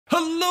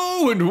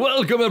Hello and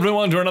welcome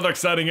everyone to another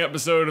exciting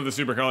episode of the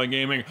Super Carlin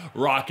Gaming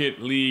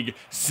Rocket League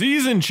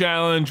Season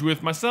Challenge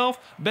with myself,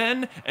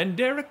 Ben, and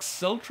Derek's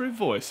sultry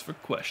voice for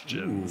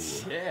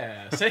questions. Ooh.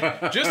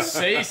 Yeah, just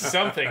say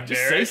something, Derek.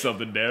 Just say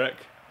something, Derek.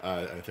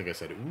 I think I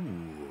said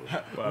ooh.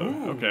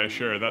 Well, okay,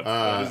 sure,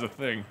 that is a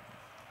thing.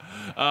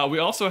 We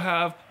also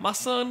have my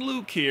son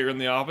Luke here in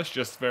the office,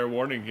 just fair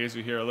warning in case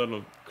we hear a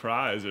little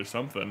cries or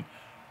something.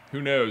 Who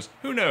knows?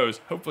 Who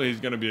knows? Hopefully he's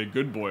going to be a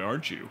good boy,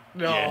 aren't you?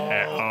 No.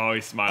 Yeah. Oh,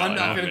 he's smiling. I'm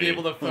not going to be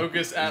able to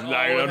focus at all.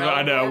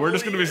 I know. We're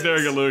just going to be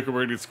staring at Luke and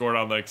we're going to get scored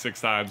on like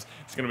 6 times.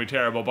 It's going to be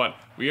terrible. But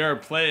we are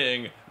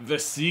playing the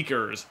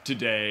Seekers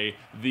today.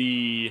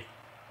 The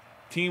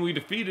team we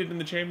defeated in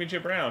the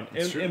championship round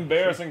in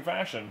embarrassing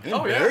fashion.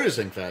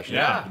 Embarrassing fashion.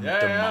 Yeah.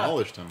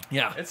 Demolished him.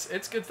 Yeah.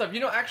 It's good stuff. You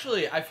know,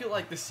 actually, I feel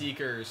like the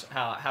Seekers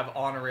have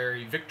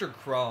honorary Victor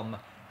Crumb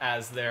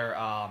as their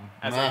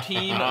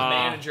team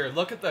manager.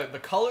 Look at the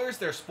colors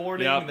they're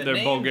sporting. Yep, the they're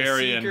name,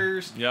 Bulgarian. The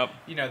Seekers. Yep.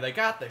 You know, they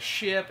got the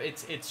ship.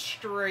 It's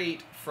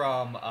straight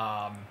from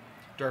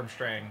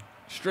Durmstrang.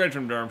 Straight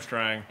from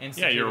Durmstrang.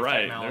 Institute Yeah, you're of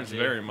right. Technology. There's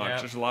very much. Yep.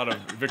 There's a lot of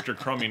Victor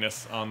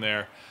Crumminess on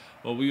there.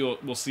 Well,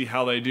 we'll see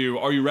how they do.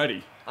 Are you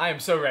ready? I am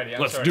so ready.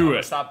 Let's do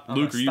it. I'm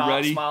Luke, are you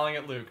ready? Smiling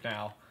at Luke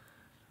now.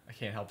 I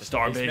can't help it.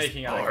 Starbase He's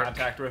making eye Park.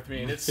 contact with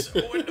me, and it's so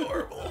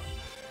adorable.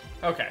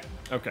 Okay.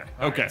 Okay.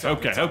 It's on.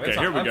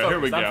 Here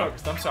we go. I'm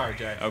focused. I'm sorry,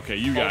 Jay. Okay,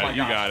 you got it.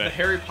 You got The it.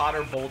 Harry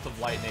Potter bolt of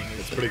lightning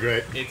is Pretty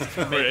great. It's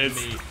making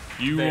me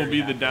You will very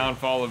be the happy.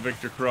 downfall of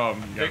Victor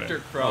Crumb. You got Victor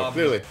it. Crumb. Oh,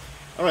 clearly.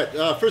 All right.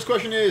 First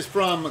question is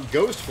from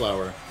Ghost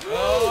Flower.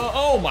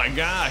 Oh my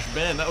gosh,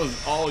 Ben, that was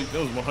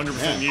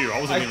 100% you.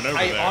 I wasn't even over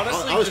there.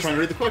 Honestly, I was trying to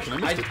read the question. I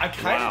missed it. I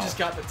kind of Wow. just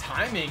got the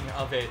timing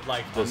of it,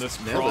 like On this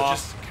nailed it.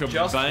 cross,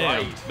 just kabam.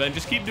 right. Ben,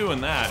 just keep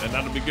doing that, and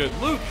that'll be good.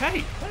 Luke,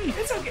 hey,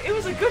 it's okay. It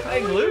was a good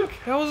thing, Luke.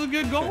 that was a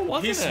good goal,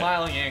 wasn't He's it?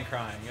 smiling and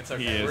crying. It's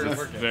okay. He is. We're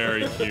It's good.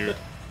 very cute.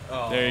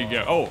 Oh. There you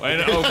go. Oh,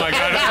 and oh my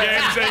God,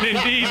 and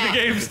indeed the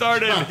game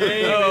started.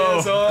 Game Oh.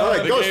 is on. All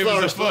right, The Ghost game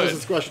Flower is afoot. poses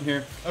this question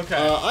here. Okay.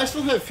 I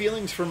still have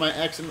feelings for my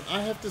ex, and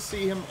I have to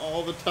see him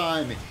all the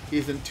time.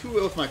 He's in 2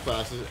 of my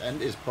classes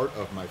and is part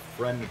of my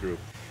friend group.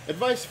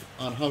 Advice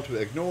on how to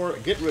ignore,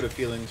 get rid of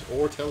feelings,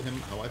 or tell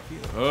him how I feel.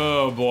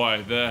 Oh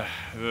boy, the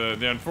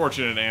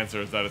unfortunate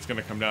answer is that it's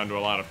going to come down to a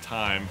lot of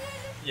time.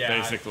 Yeah.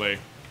 Basically.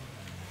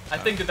 I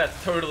think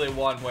that's totally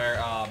one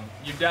where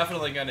you're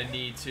definitely going to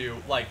need to,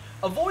 like,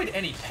 avoid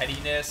any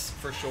pettiness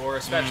for sure,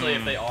 especially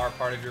if they are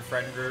part of your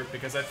friend group,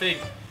 because I think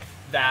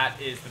that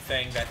is the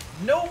thing that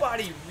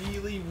nobody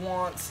really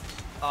wants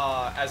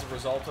as a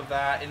result of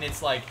that. And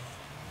it's like,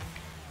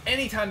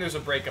 anytime there's a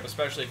breakup,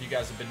 especially if you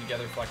guys have been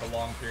together for like a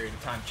long period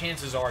of time,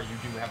 chances are you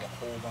do have a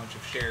whole bunch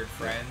of shared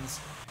friends.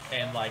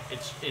 And like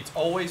it's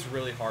always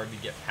really hard to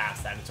get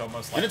past that. It's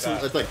almost like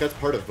And it's like that's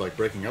part of like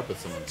breaking up with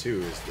someone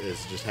too,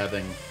 is just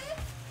having.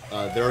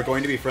 There are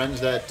going to be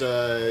friends that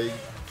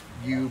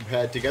you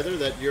had together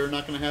that you're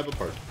not going to have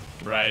apart.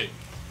 Right.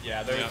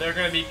 Yeah, they're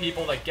going to be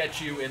people that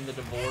get you in the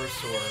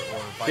divorce or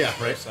vice Yeah,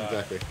 right. versa.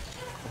 Exactly.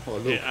 Oh,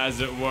 Luke. Yeah,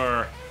 as it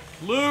were.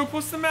 Luke,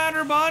 what's the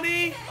matter,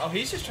 buddy? Oh,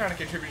 he's just trying to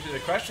contribute to the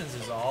questions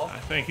is all. I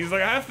think he's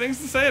like, I have things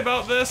to say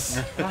about this.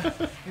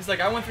 He's like,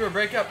 I went through a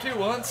breakup too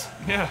once.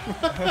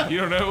 Yeah. You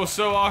don't know, it was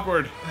so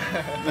awkward.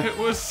 It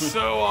was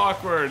so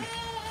awkward.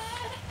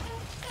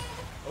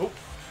 Oh.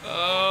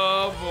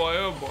 Oh boy,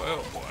 oh boy,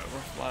 oh boy. We're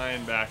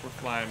flying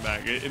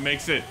back, It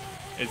makes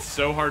it's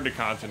so hard to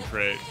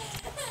concentrate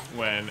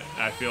when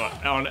I feel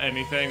on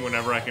anything,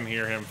 whenever I can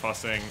hear him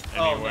fussing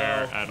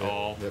anywhere at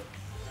all. Yep.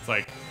 It's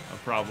like a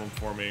problem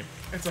for me.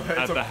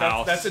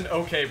 House. That's an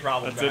okay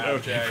problem That's to have,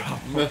 an okay Jay.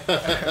 problem.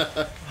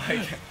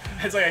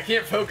 It's like I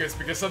can't focus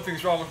because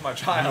something's wrong with my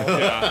child.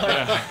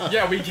 Yeah.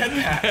 Yeah, we get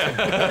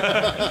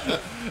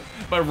that.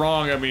 By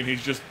wrong, I mean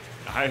he's just,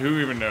 who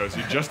even knows?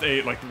 He just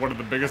ate like one of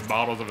the biggest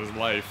bottles of his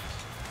life.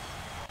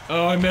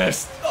 Oh, I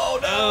missed. Oh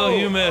no! Oh,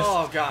 you missed.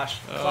 Oh gosh,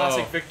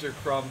 classic Oh. Victor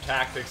Crumb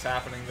tactics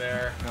happening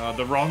there.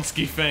 The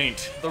Wronski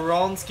feint. The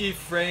Ronsky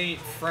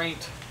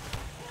Fraint.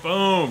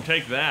 Boom,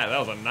 take that. That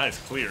was a nice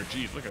clear.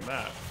 Jeez, look at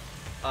that.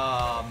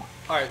 All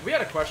right, we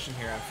had a question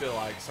here. I feel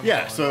like.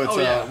 Yeah. So it's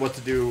yeah. what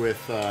to do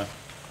with an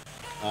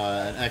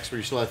ex where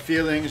you still have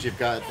feelings. You've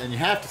got and you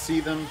have to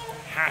see them.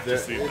 Have to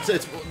see them.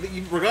 It's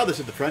regardless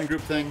of the friend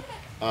group thing.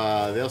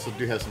 They also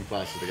do have some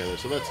classes together,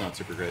 so that's not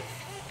super great.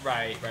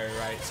 Right.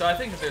 So I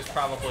think that there's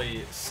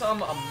probably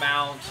some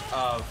amount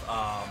of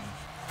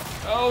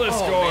Oh, they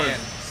scored. Man,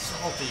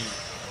 salty.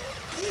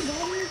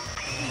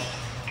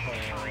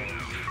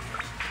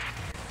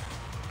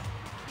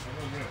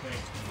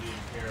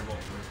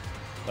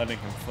 Letting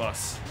him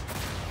fuss.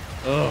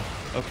 Oh,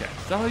 okay.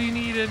 Is that all you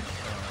needed?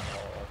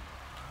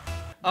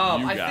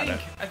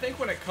 I think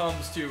when it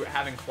comes to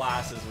having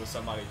classes with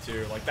somebody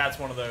too, like that's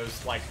one of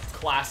those like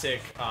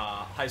classic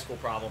high school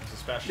problems,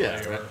 especially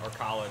or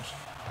college,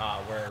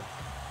 where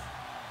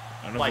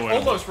like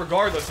almost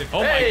regardless if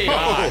Oh my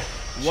God.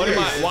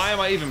 Why am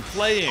I even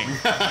playing?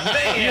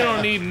 Man. You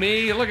don't need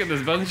me. Look at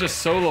this. Ben's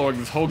just soloing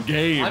this whole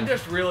game. I'm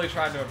just really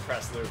trying to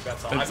impress Luke.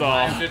 That's all. That's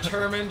I'm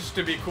determined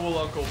to be cool,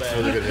 Uncle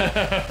Ben. That was a good hit.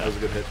 That was a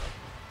good hit.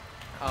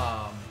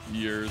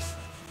 Years.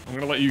 I'm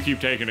gonna let you keep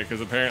taking it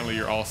because apparently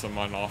you're awesome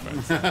on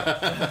offense.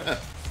 Yeah,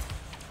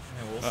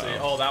 we'll see.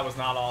 Oh, that was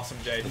not awesome,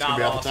 Jay. Not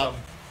be off the awesome.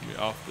 Be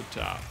off the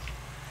top.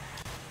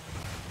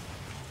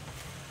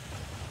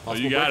 Oh,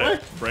 Possible you got breakaway?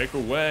 it. Break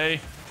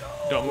away.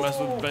 Don't mess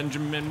with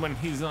Benjamin when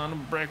he's on a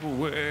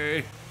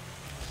breakaway.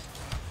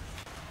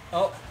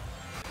 Oh.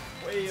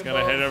 Way He's above,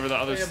 gonna hit over the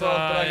other way above,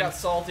 side. but I got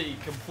Salty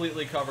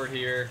completely covered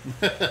here.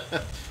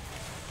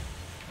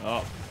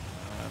 Oh,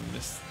 I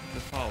missed the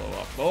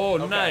follow-up. Oh,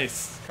 Okay.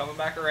 nice. Coming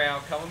back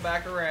around, coming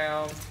back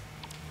around.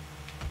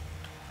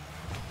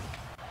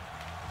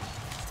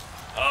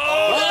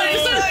 Oh,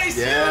 nice!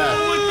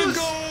 Yeah. with the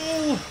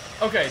goal.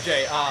 Okay,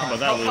 Jay, about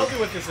that, help Luke? me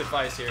with this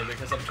advice here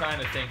because I'm trying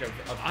to think of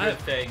good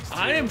things.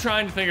 I am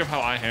trying to think of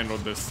how I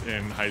handled this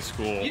in high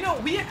school. You know,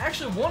 we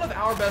actually, one of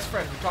our best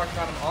friends, we talked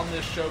about him on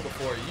this show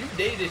before, you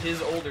dated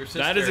his older sister.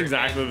 That is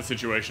exactly and- the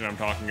situation I'm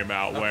talking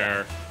about, Okay.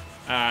 where,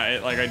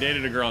 like, I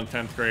dated a girl in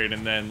 10th grade,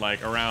 and then,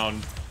 like,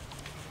 around,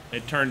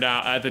 it turned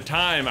out, at the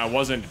time, I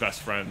wasn't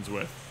best friends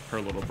with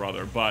her little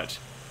brother, but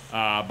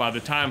by the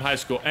time high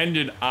school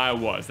ended, I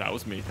was. That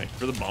was me. Thank you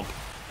for the bump.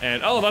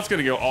 And, oh, that's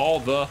gonna go all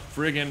the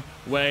friggin'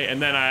 way.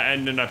 And then I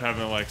ended up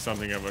having, like,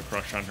 something of a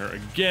crush on her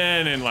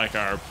again, and, like,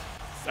 I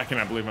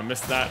cannot believe I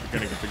missed that. We're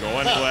gonna get the goal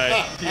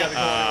anyway. You got the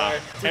goal anyway.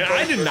 And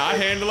I did not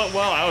handle it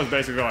well. I was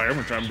basically like, I'm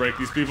gonna try and break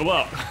these people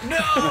up. No!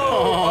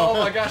 Oh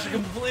my gosh, I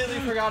completely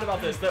forgot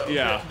about this.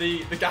 Yeah.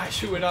 The guy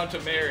she went on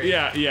to marry.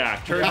 Yeah.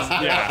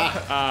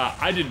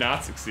 I did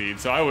not succeed,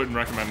 so I wouldn't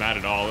recommend that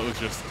at all.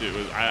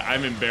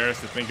 I'm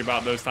embarrassed to think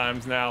about those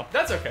times now.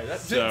 That's okay.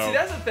 See,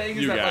 that's the thing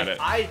is you that, got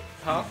like, it.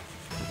 Huh?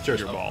 Sure.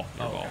 Your ball.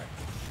 Your ball. Okay.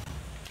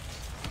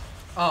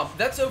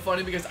 That's so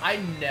funny because I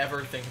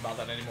never think about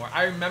that anymore.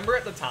 I remember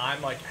at the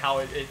time, like, how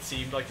it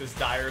seemed like this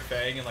dire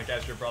thing, and, like,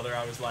 as your brother,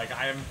 I was like,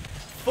 I am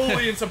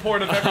fully in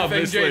support of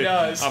everything Jay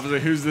does. Obviously,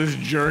 who's this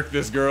jerk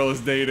this girl is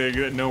dating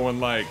that no one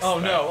likes? Oh,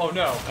 no.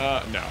 No.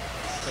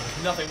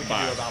 There's nothing we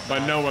can do about that.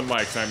 But no one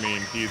likes, I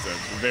mean, he's a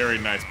very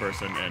nice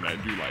person, and I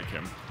do like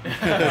him.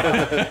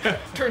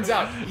 Turns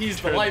out he's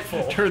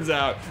delightful. Turns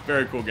out,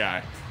 very cool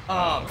guy.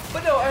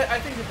 But no, I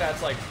think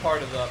that's like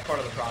part of the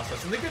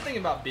process. And the good thing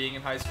about being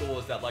in high school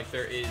is that, like,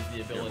 there is the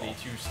ability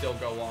to still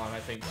go on. I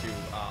think to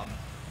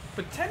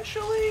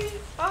potentially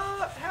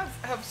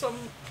have some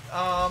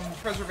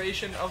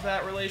preservation of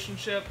that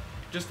relationship,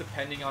 just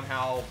depending on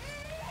how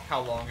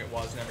long it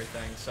was and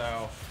everything.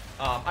 So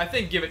I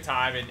think give it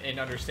time and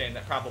understand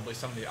that probably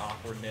some of the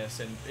awkwardness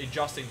and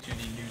adjusting to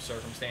the new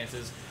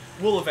circumstances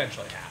will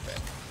eventually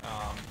happen.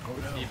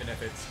 Even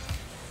if it's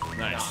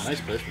Nice. Nice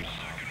placement.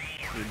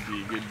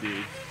 Good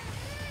D.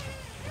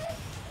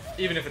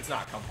 even if it's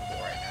not comfortable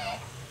right now.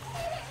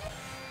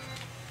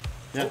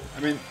 Yeah, I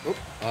mean,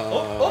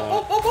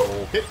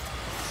 hit.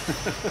 I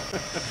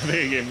think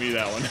he gave me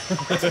that one.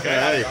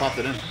 Yeah, you popped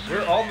it in.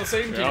 We're all on the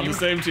same team. We're on the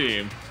same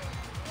team.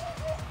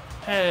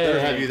 Hey. Better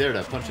have you there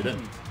to punch it in.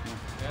 Yeah.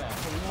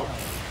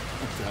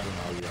 I don't know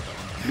how you got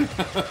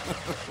that one.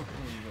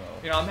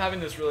 You know, I'm having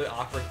this really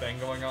awkward thing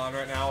going on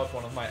right now with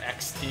one of my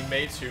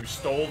ex-teammates who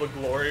stole the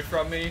glory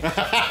from me.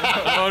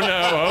 Oh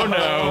no, oh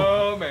no.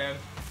 Oh, man.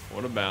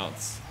 What a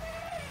bounce.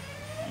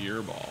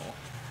 Your ball.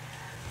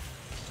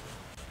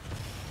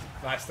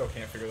 I still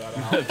can't figure that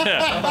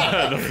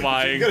out. The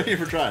flying, Good on you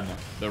for trying that.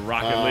 the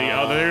Rocket League.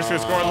 Oh, they're just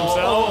gonna score on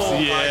themselves? Oh, my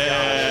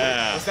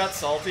Yeah. gosh. Was that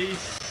salty?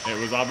 It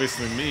was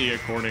obviously me,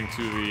 according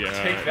to the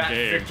Take that,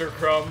 game. Victor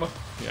Crumb.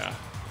 Yeah.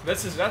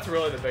 That's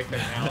really the big thing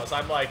now, is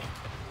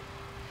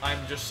I'm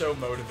just so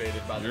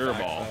motivated by the Your fact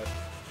ball.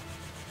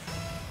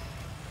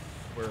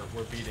 that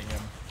we're beating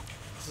him.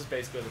 This is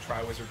basically the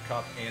Tri-Wizard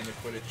Cup and the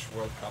Quidditch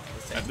World Cup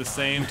At the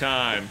same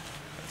time.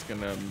 It's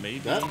gonna maybe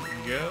That- go.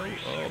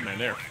 Oh man,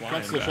 they're flying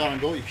That's the back. shot on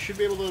goal. You should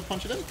be able to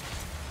punch it in.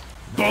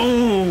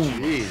 Boom!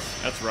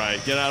 Jeez. That's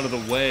right. Get out of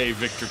the way,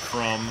 Victor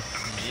Crumb.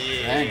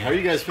 Yeah. Dang, how are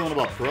you guys feeling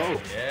about pro?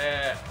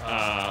 Yeah.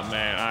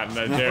 Man,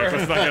 Derek,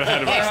 let's not get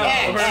ahead of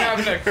ourselves. We're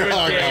having a good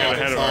Oh, game. Get God.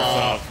 ahead of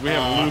ourselves. We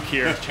have Luke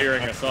here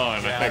cheering us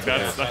on. Yeah, I think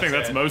that's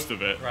that's it. most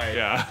of it. Right.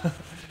 Yeah.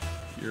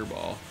 Your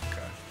ball.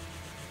 Okay.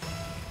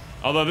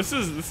 Although this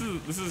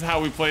is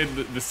how we played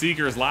the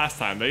Seekers last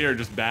time. They are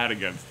just bad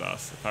against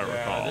us, if I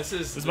recall.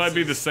 this might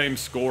be is- the same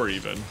score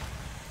even.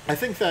 I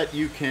think that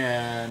you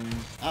can.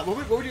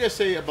 What would you guys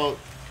say about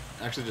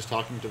actually just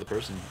talking to the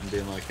person and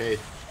being like, hey,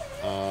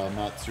 I'm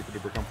not super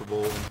duper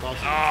comfortable in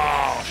crossing.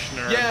 Oh,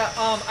 schnurr. Yeah,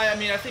 I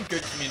mean, I think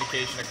good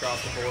communication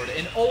across the board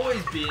and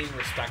always being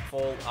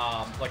respectful.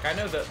 Like, I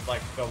know that,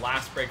 like, the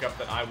last breakup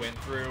that I went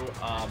through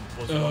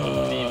was one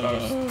of the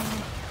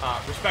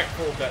most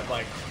respectful that,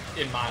 like,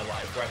 in my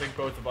life, where I think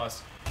both of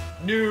us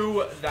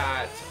knew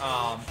that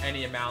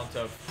any amount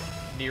of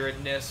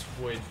nearedness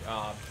would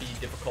be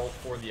difficult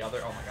for the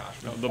other. Oh my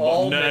gosh. No,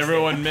 All no, missed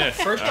everyone it.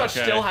 missed. First touch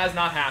Okay. still has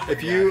not happened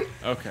If you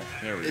Okay,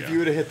 there we go. if you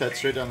would have hit that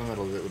straight down the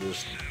middle, it would have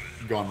just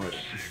gone right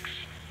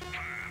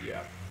in.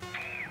 yet.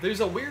 Yeah. There's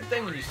a weird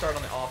thing when you start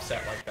on the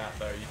offset like that,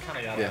 though. You kind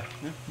of gotta. Yeah.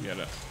 You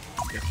gotta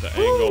get the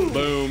angle.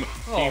 Boom.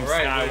 Team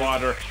right,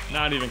 Skywater.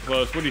 Not even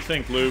close. What do you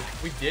think, Luke?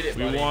 We did it,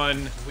 We buddy.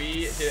 won. We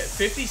did it.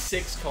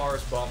 56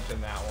 cars bumped in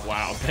that one.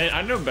 Wow. Ben,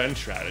 I know Ben's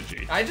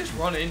strategy. I just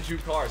run into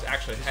cars.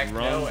 Actually, heck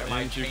no. Am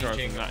I into cars.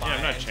 changing Yeah, my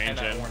I'm not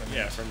antenna changing. ornament?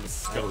 Yeah, from the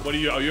scope. What do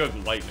you? Oh, you have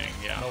lightning.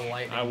 Yeah. No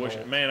lightning I wish,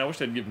 bolt. man. I wish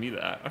they'd give me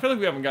that. I feel like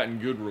we haven't gotten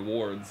good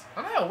rewards.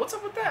 I know. What's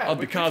up with that? Of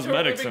the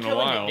cosmetics in a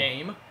while.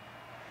 Game.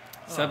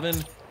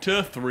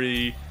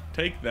 7-3.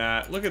 Take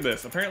that. Look at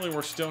this. Apparently,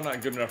 we're still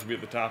not good enough to be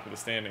at the top of the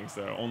standings,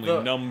 though.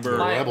 Only number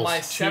my Rebels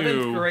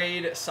 7th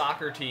grade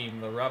soccer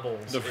team, the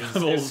Rebels,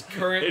 is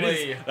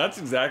currently. That's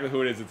exactly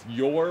who it is. It's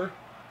your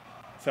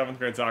 7th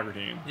grade soccer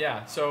team.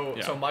 Yeah. So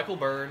Michael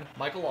Byrne,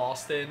 Michael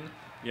Austin.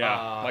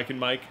 Yeah. Mike and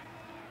Mike.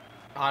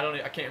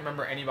 I can't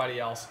remember anybody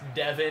else.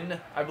 Devin,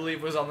 I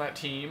believe, was on that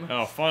team.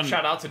 Oh, fun.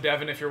 Shout out to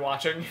Devin if you're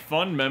watching.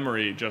 Fun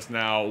memory just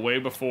now, way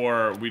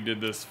before we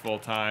did this full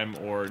time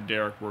or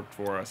Derek worked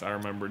for us. I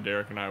remember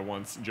Derek and I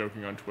once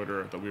joking on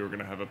Twitter that we were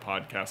going to have a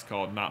podcast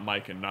called Not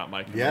Mike and Not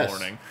Mike in the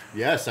Morning.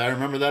 Yes, I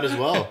remember that as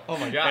well. Oh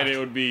my gosh. And it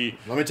would be...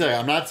 Let me tell you,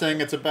 I'm not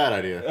saying it's a bad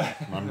idea.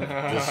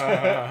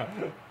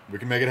 We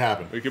can make it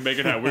happen. We can make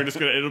it happen. We're just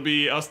going to... It'll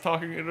be us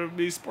talking. It'll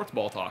be sports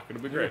ball talk.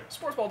 It'll be great.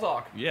 Sports ball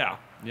talk. Yeah.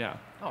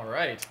 All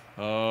right.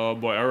 Oh,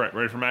 boy. All right.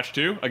 Ready for match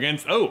 2?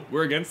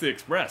 We're against the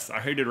Express, our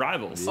hated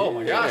rivals. Oh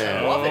my gosh,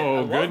 I love it. I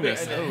love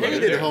goodness. it.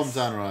 Hated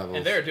hometown rivals.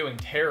 And they're doing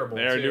terrible.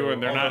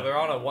 They're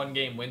on a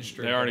 1-game win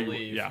streak. They already, I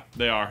believe. yeah,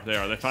 they are.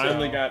 They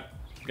finally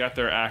got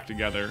their act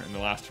together in the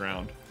last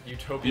round.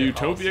 Utopia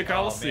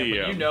Coliseum. Oh,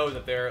 man, but you know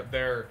that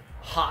they're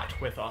hot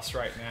with us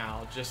right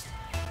now, just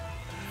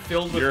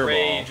filled with Your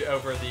rage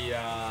over the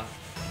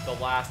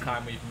last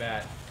time we've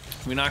met.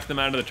 We knocked them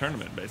out of the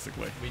tournament,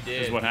 basically. We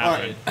did. Is what All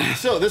happened. right.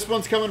 So this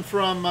one's coming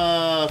from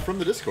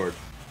the Discord.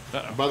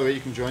 Uh-oh. By the way, you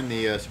can join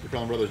the Super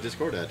Carlin Brothers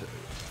Discord at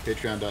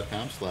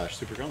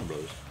patreon.com/Super Carlin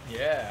Brothers.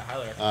 Yeah,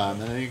 hi there.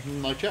 And then you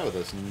can chat with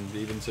us and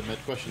even submit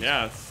questions.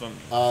 Yeah.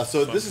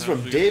 So this is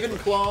from David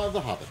Claw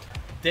the Hobbit.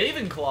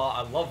 David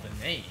Claw, I love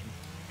the name.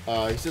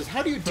 He says,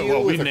 how do you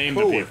deal with a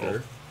people.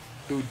 coworker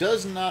who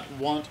does not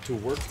want to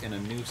work in a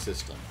new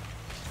system?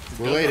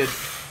 Related,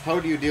 how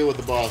do you deal with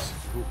the boss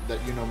that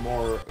you know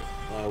more?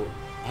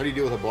 How do you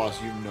deal with a boss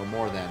you know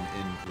more than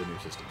in the new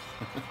system?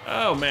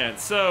 Oh man,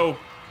 so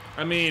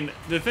I mean,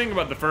 the thing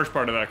about the first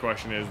part of that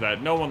question is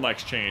that no one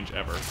likes change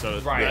ever. So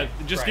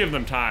just give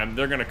them time;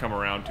 they're gonna come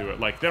around to it.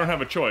 Like they don't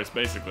have a choice,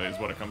 basically, is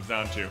what it comes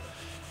down to.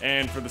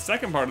 And for the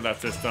second part of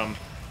that system,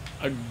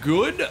 a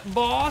good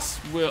boss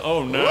will.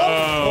 Oh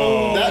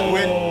no! That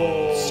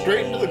went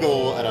straight into the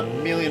goal at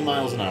 1,000,000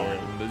 miles an hour.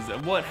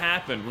 What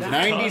happened? Was it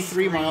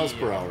 93 miles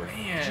per hour.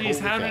 Man. Jeez,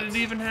 how Holy did cats. it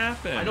even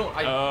happen?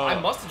 I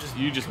must have just.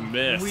 You just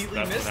missed. completely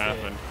That's missed what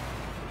happened.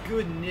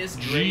 Goodness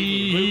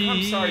gravy. Luke,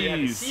 I'm sorry you had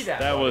to see that.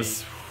 That buddy.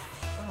 was.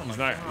 Oh He's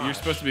my not. gosh. You're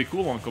supposed to be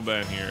cool, Uncle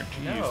Ben here.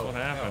 Jeez, No, what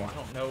happened? No, I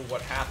don't know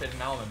what happened.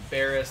 Now I'm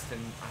embarrassed,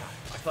 and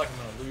I feel like I'm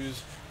gonna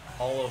lose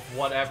all of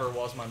whatever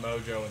was my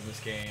mojo in this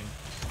game.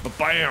 But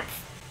bam.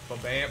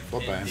 Ba-bam.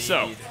 Ba-bam. Indeed.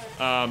 So,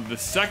 the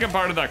second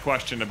part of that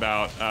question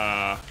about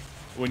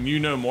when you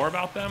know more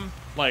about them,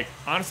 like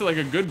honestly, like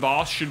a good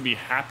boss should be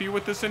happy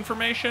with this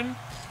information.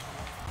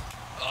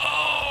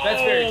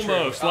 That's very true.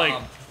 Almost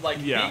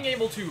yeah. being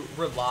able to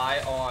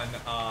rely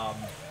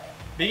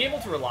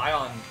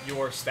on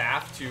your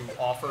staff to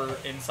offer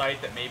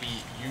insight that maybe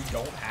you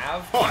don't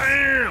have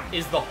Bam!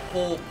 is the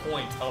whole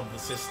point of the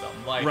system.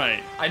 Like,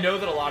 Right. I know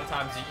that a lot of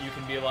times you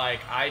can be like,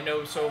 I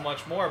know so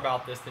much more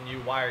about this than you.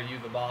 Why are you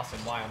the boss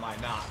and why am I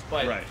not?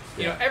 But Right.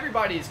 you know,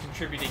 everybody is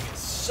contributing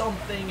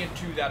something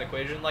to that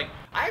equation. Like,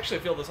 I actually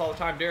feel this all the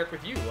time, Derek,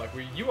 with you. Like,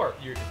 it's you,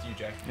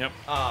 Jay. Yep.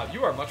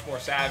 You are much more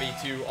savvy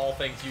to all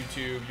things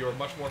YouTube. You are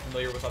much more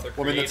familiar with other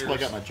Well, I mean, creators.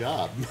 that's how I got my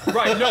job.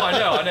 Right, no,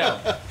 I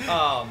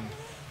know.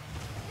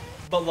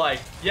 But like,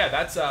 yeah,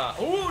 that's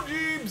oh,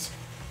 Jeebs.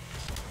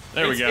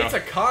 There we go. It's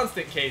a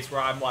constant case where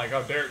I'm like,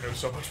 oh, Derek knows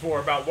so much more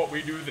about what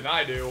we do than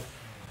I do.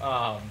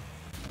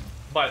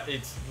 But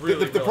it's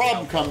really the really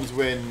problem helpful. comes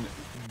when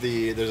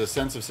there's a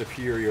sense of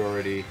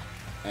superiority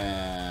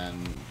and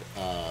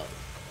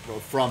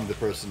from the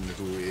person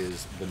who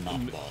is the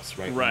not boss,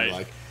 right? Right.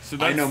 Like, So I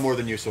know that's- more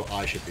than you, so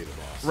I should be the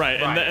boss.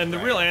 Right, and the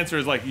right. real answer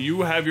is like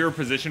you have your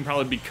position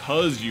probably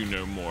because you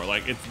know more.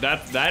 Like it's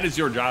that is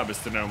your job is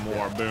to know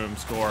more. Boom,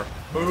 score.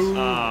 Boom.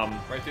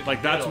 Right through the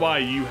like that's middle. why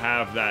you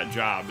have that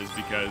job is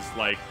because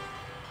like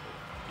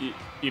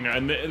you know,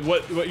 and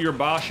what your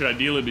boss should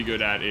ideally be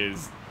good at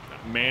is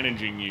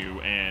managing you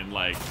and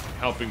like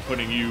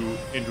putting you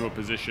into a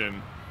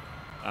position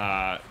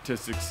to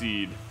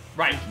succeed.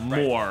 Right.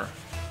 More.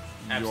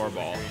 Your Absolutely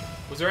ball. agreed.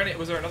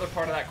 Was there another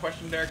part of that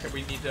question, Derek, that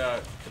we need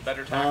to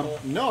better tackle?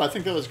 No, I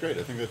think that was great.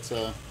 I think that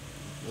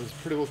was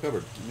pretty well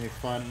covered. Let me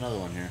find another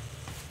one here.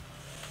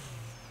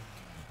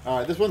 All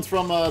right, this one's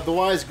from the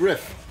Wise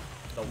Griff.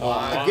 The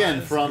why?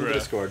 Again, from the Griff.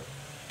 Discord.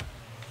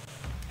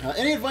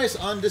 Any advice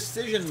on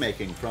decision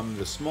making, from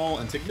the small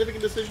and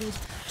significant decisions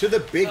to the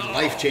big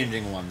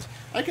life-changing ones?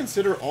 I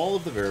consider all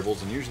of the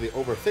variables and usually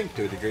overthink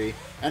to a degree,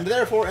 and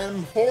therefore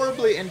am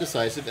horribly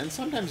indecisive and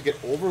sometimes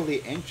get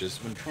overly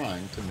anxious when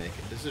trying to make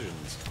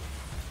decisions.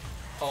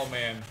 Oh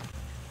man.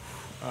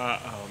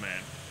 Oh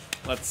man.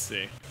 Let's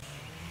see.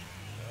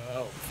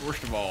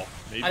 First of all,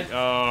 maybe.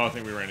 I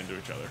think we ran into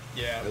each other.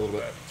 Yeah, A little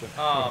bit.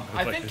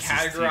 I think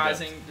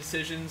categorizing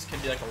decisions can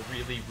be like a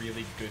really,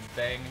 really good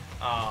thing.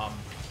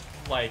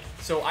 Like,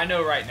 so I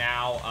know right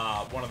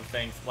now, one of the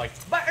things, like,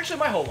 actually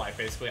my whole life,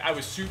 basically, I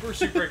was super,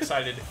 super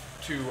excited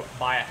to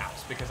buy a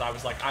house because I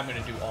was like, I'm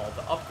going to do all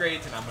the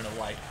upgrades and I'm going to,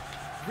 like,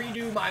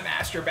 redo my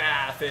master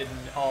bath and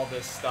all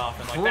this stuff.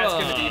 And, like, that's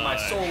going to be my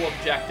sole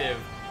objective.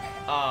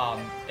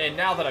 And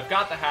now that I've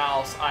got the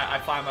house, I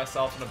find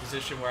myself in a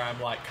position where I'm,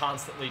 like,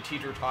 constantly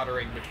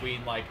teeter-tottering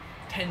between, like,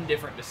 10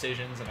 different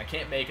decisions, and I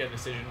can't make a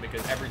decision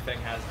because everything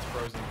has its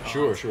pros and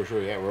cons.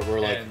 Sure. Yeah, we're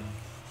like,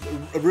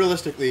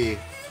 realistically,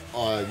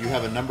 you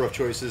have a number of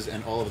choices,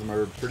 and all of them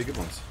are pretty good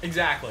ones.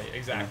 Exactly.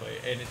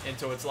 And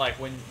so it's like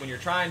when you're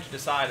trying to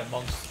decide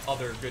amongst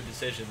other good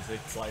decisions,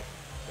 it's like,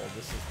 well,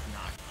 this is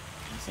not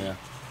easy.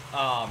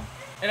 Yeah.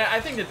 And I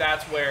think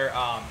that's where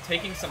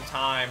taking some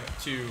time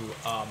to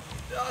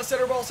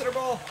center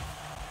ball.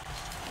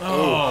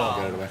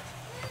 Got it away.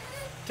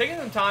 Taking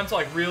some time to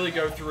like really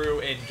go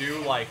through and do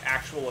like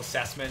actual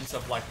assessments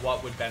of like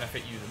what would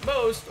benefit you the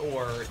most,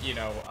 or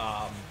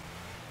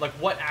like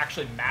what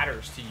actually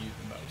matters to you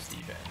the most,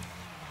 even.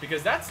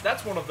 Because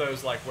that's one of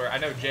those, like, where I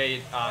know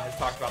Jay has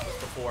talked about this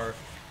before,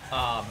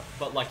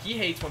 but like he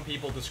hates when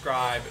people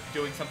describe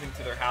doing something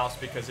to their house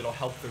because it'll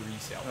help the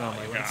resale value. Oh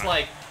my And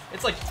God.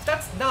 it's like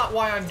that's not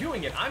why I'm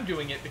doing it. I'm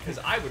doing it because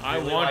I would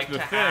really like to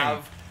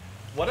have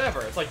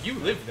whatever. It's like you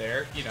live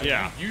there,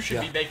 Yeah. you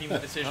should be making the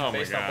decision Oh my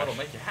based on gosh. what'll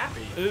make you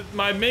happy.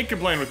 My main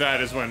complaint with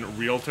that is when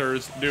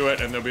realtors do it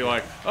and they'll be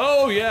like,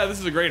 "Oh yeah, this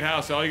is a great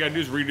house. All you gotta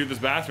do is redo this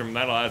bathroom, and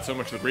that'll add so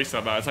much to the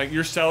resale value." It's like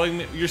your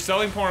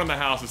selling point on the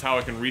house is how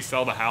I can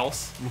resell the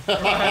house.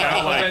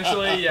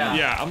 Eventually, yeah.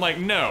 Yeah, I'm like,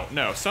 no,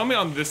 sell me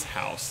on this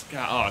house.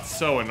 God, oh, it's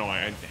so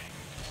annoying.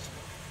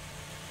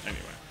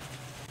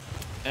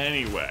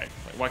 Anyway,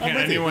 like, why can't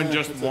anyone Yeah,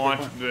 just that's a good want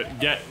point. the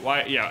get?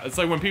 Why? Yeah, it's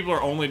like when people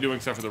are only doing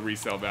stuff for the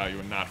resale value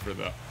and not for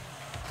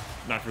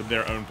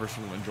their own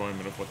personal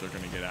enjoyment of what they're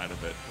going to get out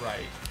of it.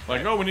 Right.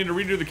 Like, oh, we need to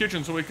redo the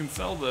kitchen so we can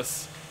sell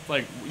this.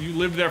 Like, you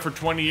lived there for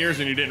 20 years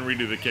and you didn't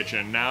redo the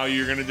kitchen. Now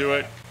you're going to do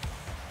it?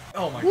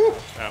 Oh my god.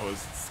 That was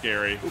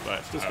scary,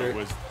 but scary. it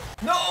was.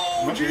 No,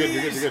 You're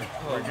good.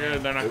 We're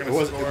good. They're not going It to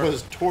was score. it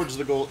was towards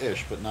the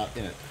goal-ish, but not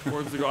in it.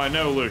 Towards the goal. I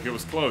know, Luke. It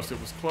was close. It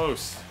was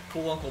close.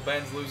 Cool Uncle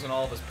Ben's losing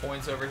all of his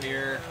points over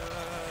here.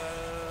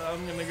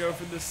 I'm going to go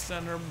for the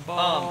center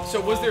ball. So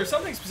was there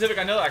something specific?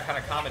 I know that I kind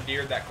of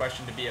commandeered that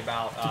question to be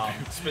about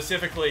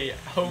specifically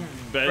home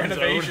Ben's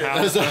renovation. own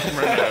house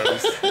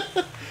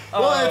renovations.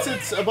 Well,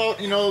 it's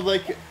about,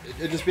 like,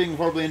 just being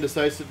horribly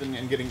indecisive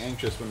and getting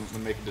anxious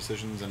when making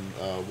decisions, and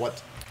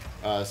what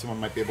someone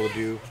might be able to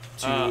do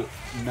to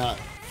not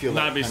feel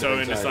Not that be kind so of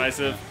anxiety.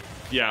 indecisive.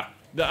 Yeah.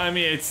 I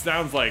mean, it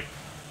sounds like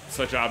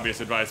such obvious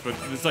advice, but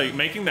it's like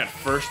making that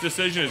first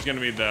decision is going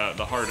to be the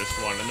hardest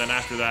one, and then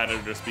after that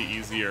it'll just be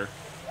easier.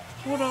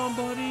 Hold on,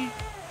 buddy.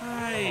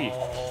 Hi.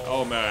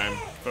 Oh man,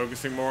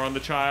 focusing more on the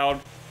child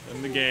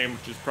than the game,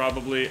 which is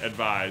probably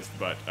advised,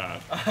 but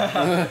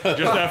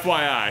just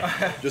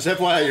FYI. Just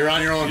FYI, you're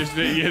on your own. Just,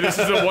 yeah, this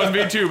is a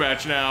 1v2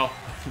 match now.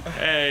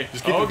 Hey.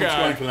 Just keep Oh them from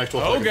scoring god. for the next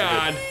 12 Oh seconds, you're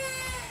god.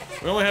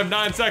 We only have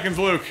 9 seconds,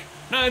 Luke.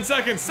 9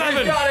 seconds. 7.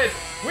 We've got it.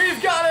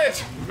 We've got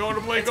it. I'm going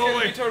to play It's gonna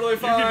goalie. be totally You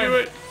can fine. do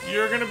it.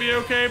 You're gonna be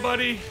okay,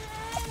 buddy.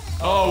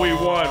 Oh, we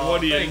won.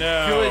 What do you Thank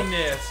know?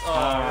 goodness.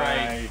 All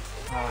right.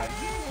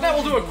 Now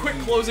we'll do a quick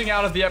closing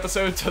out of the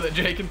episode so that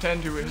Jay can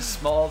tend to his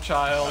small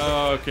child.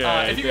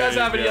 Okay. If you guys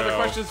there have any other go.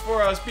 questions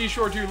for us, be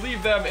sure to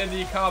leave them in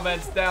the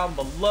comments down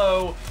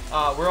below.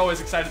 We're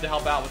always excited to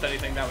help out with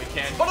anything that we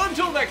can. But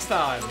until next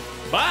time.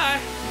 Bye.